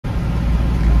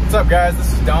What's up, guys?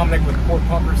 This is Dominic with Port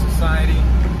Pumper Society.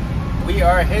 We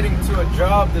are heading to a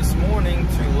job this morning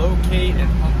to locate and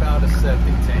pump out a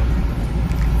septic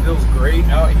tank. Feels great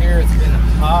out here. It's been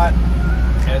hot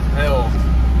as hell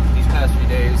these past few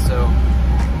days, so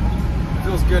it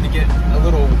feels good to get a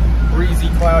little breezy,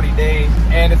 cloudy day.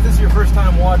 And if this is your first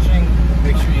time watching,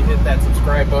 make sure you hit that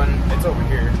subscribe button. It's over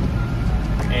here.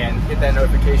 And hit that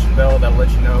notification bell that'll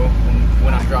let you know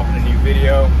when I'm dropping a new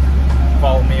video.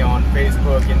 Follow me on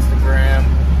Facebook, Instagram,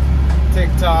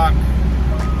 TikTok.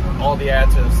 All the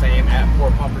ads are the same, at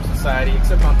Port Pumper Society,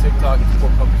 except on TikTok it's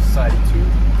Port Pumper Society too.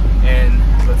 And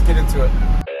let's get into it.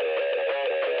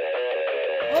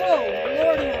 Oh,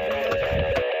 Lordy.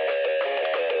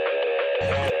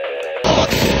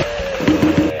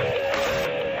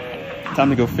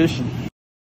 Time to go fishing.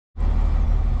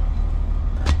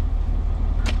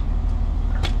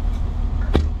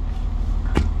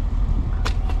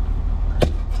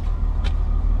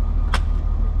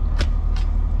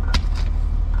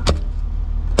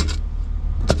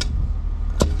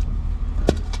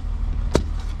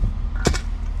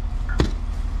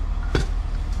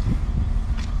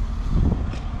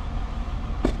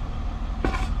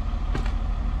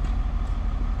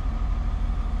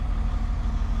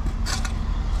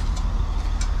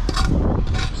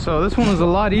 So this one was a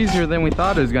lot easier than we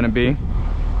thought it was going to be.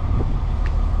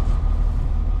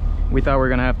 We thought we were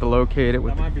going to have to locate it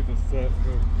with... That might be the set.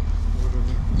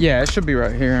 Yeah, it should be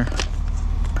right here.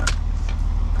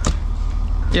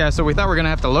 Yeah, so we thought we were going to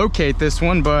have to locate this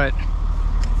one, but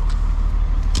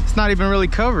it's not even really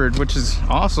covered, which is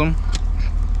awesome.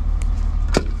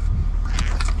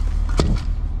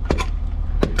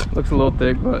 Looks a little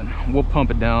thick, but we'll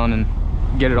pump it down and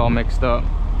get it all mixed up.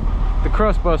 The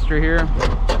crust buster here.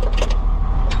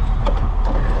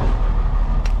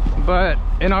 But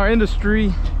in our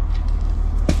industry,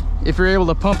 if you're able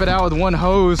to pump it out with one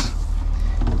hose,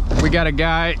 we got a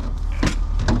guy,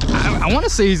 I want to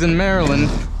say he's in Maryland,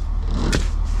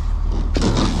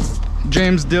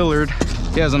 James Dillard.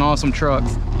 He has an awesome truck.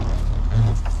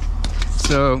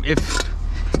 So if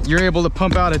you're able to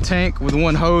pump out a tank with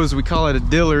one hose, we call it a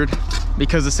Dillard,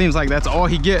 because it seems like that's all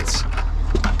he gets.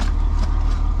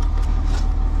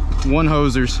 One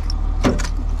hosers.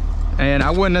 And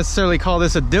I wouldn't necessarily call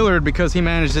this a Dillard because he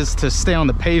manages to stay on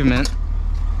the pavement.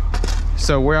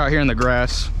 So we're out here in the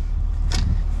grass.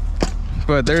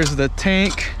 But there's the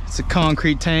tank. It's a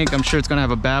concrete tank. I'm sure it's gonna have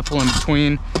a baffle in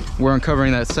between. We're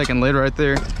uncovering that second lid right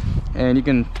there. And you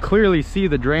can clearly see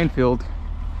the drain field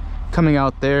coming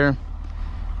out there.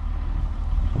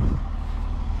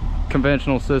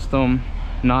 Conventional system,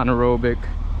 not aerobic.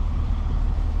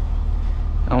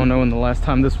 I don't know when the last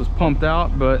time this was pumped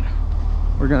out, but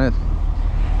we're gonna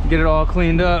get it all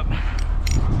cleaned up.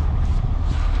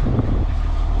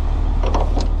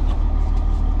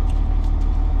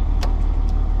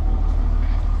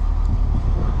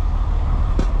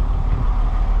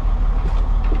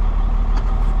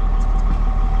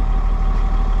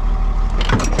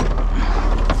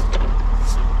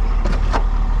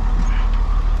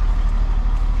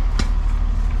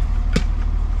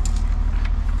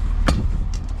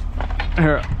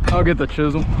 Here, I'll get the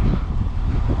chisel.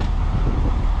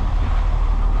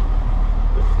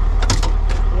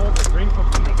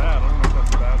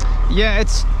 Yeah,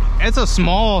 it's a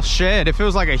small shed. If it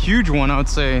was like a huge one, I would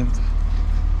say.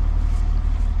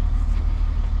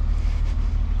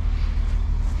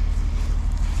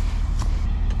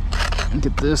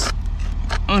 Get this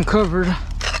uncovered.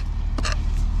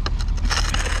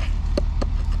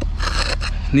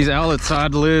 These outlet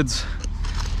side lids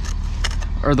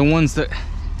are the ones that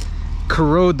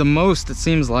corrode the most. It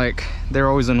seems like they're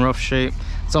always in rough shape.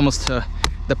 It's almost to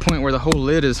the point where the whole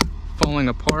lid is falling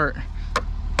apart.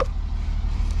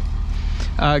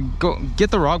 Go get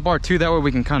the rock bar too, that way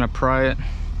we can kind of pry it.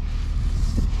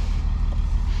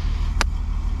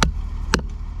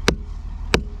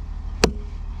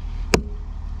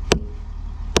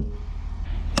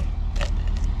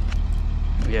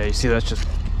 Yeah, you see that's just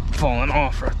falling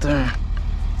off right there.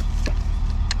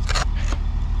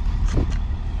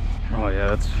 Oh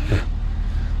yeah,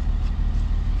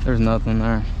 there's nothing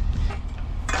there.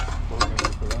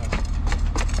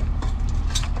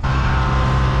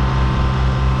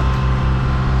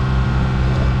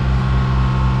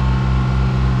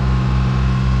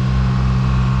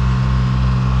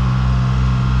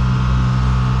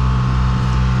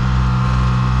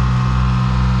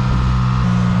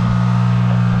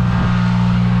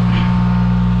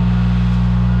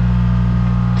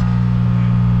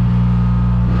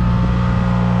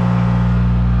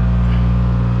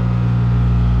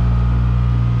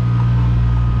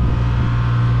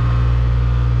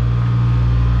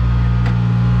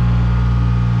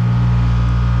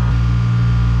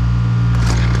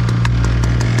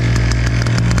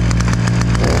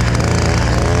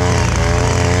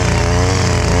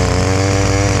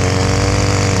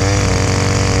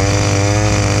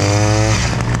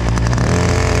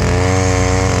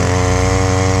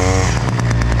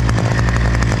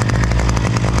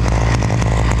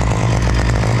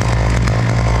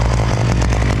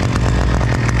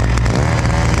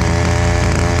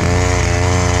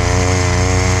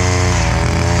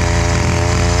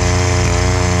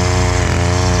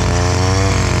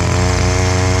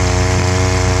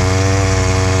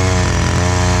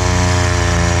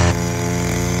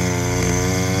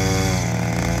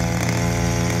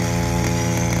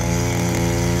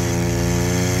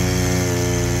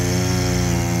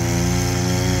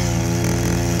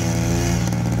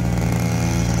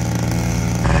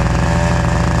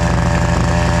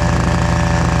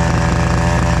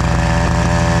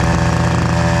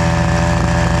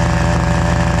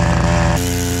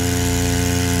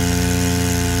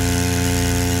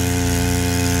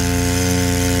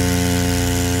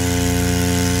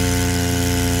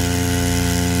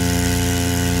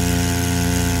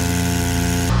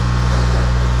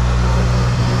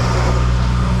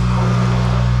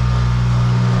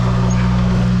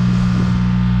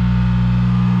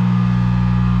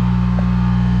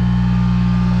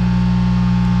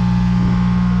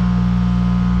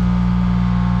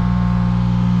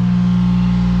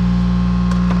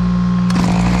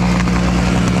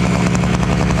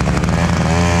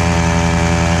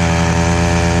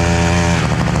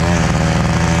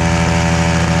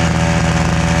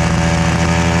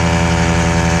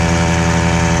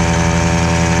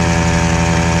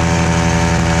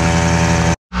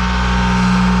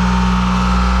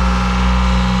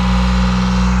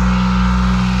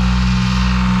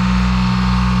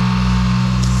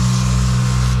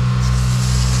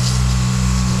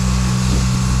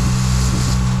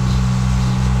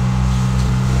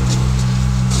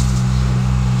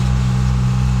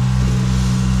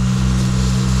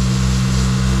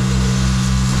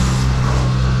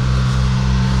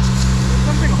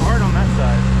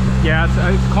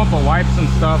 Yeah, it's a clump of wipes and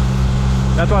stuff.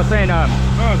 That's what I was saying.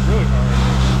 Oh, it's really hard.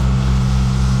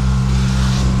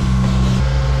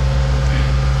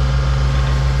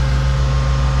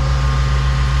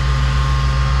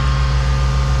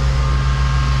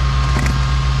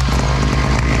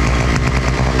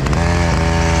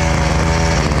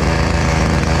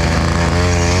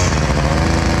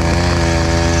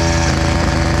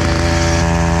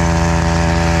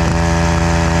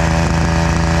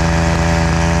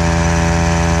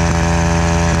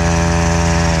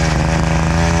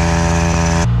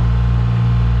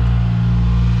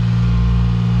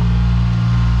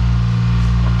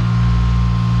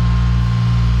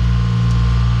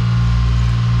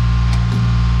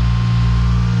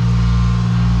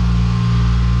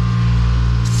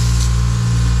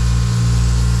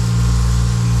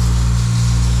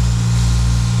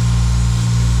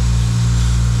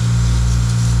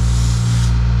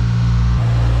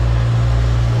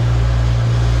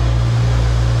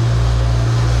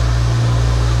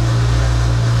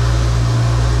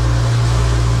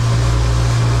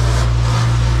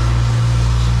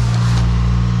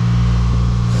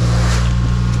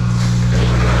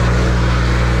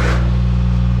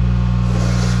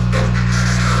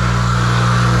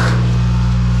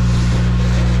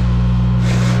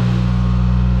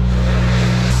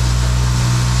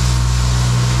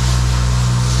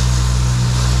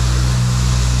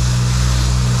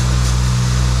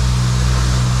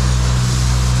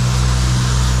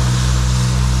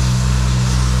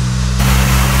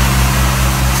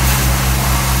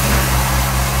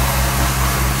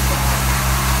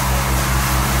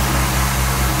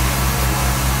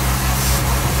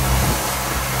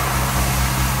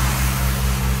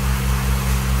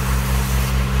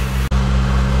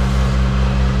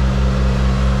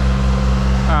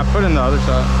 Put in the other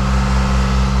side.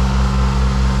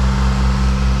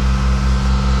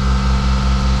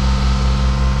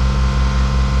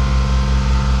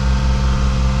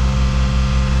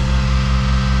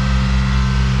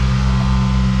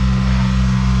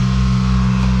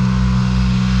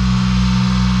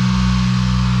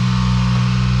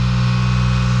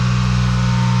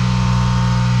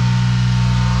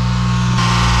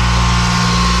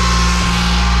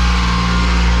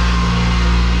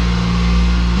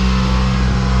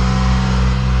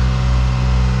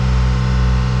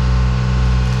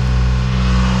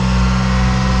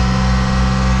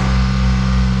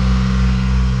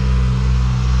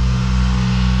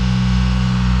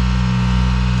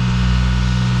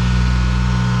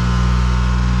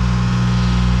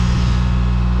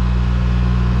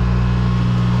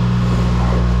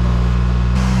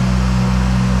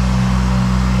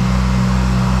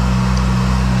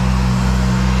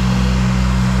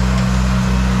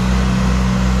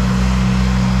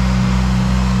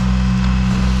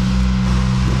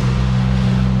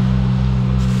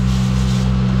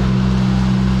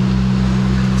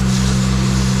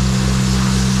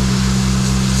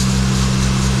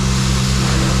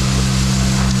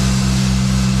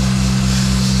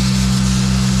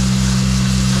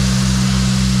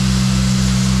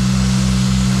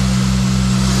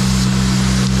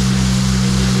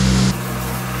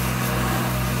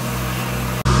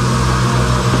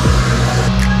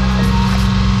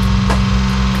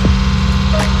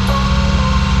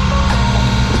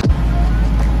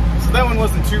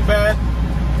 Wasn't too bad.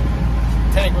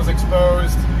 Tank was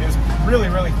exposed. It was really,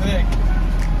 really thick.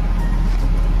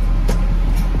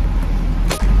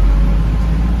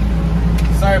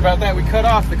 Sorry about that. We cut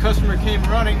off. The customer came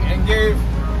running and gave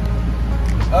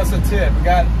us a tip. We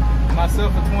got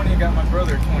myself a 20, got my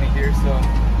brother a 20 here, so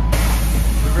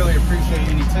we really appreciate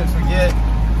any tips we get.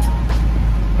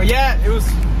 But yeah, it was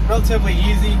relatively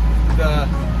easy. The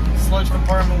sludge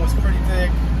compartment was pretty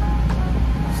thick.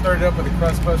 Started up with a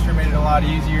crust buster, made it a lot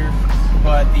easier,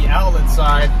 but the outlet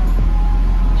side,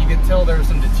 you could tell there was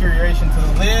some deterioration to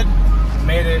the lid,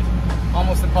 made it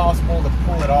almost impossible to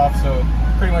pull it off, so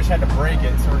pretty much had to break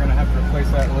it, so we're gonna have to replace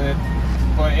that lid.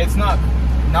 But it's not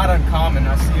uncommon.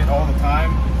 I see it all the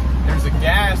time. There's a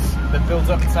gas that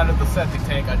builds up inside of the septic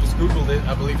tank. I just googled it.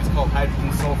 I believe it's called hydrogen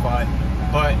sulfide,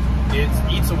 but it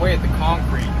eats away at the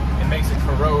concrete and makes it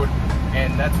corrode,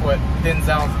 and that's what thins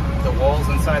out the walls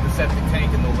inside the septic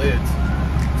tank and the lids.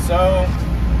 So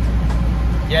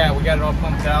yeah, we got it all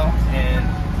pumped out and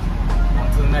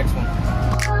on to the next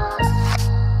one.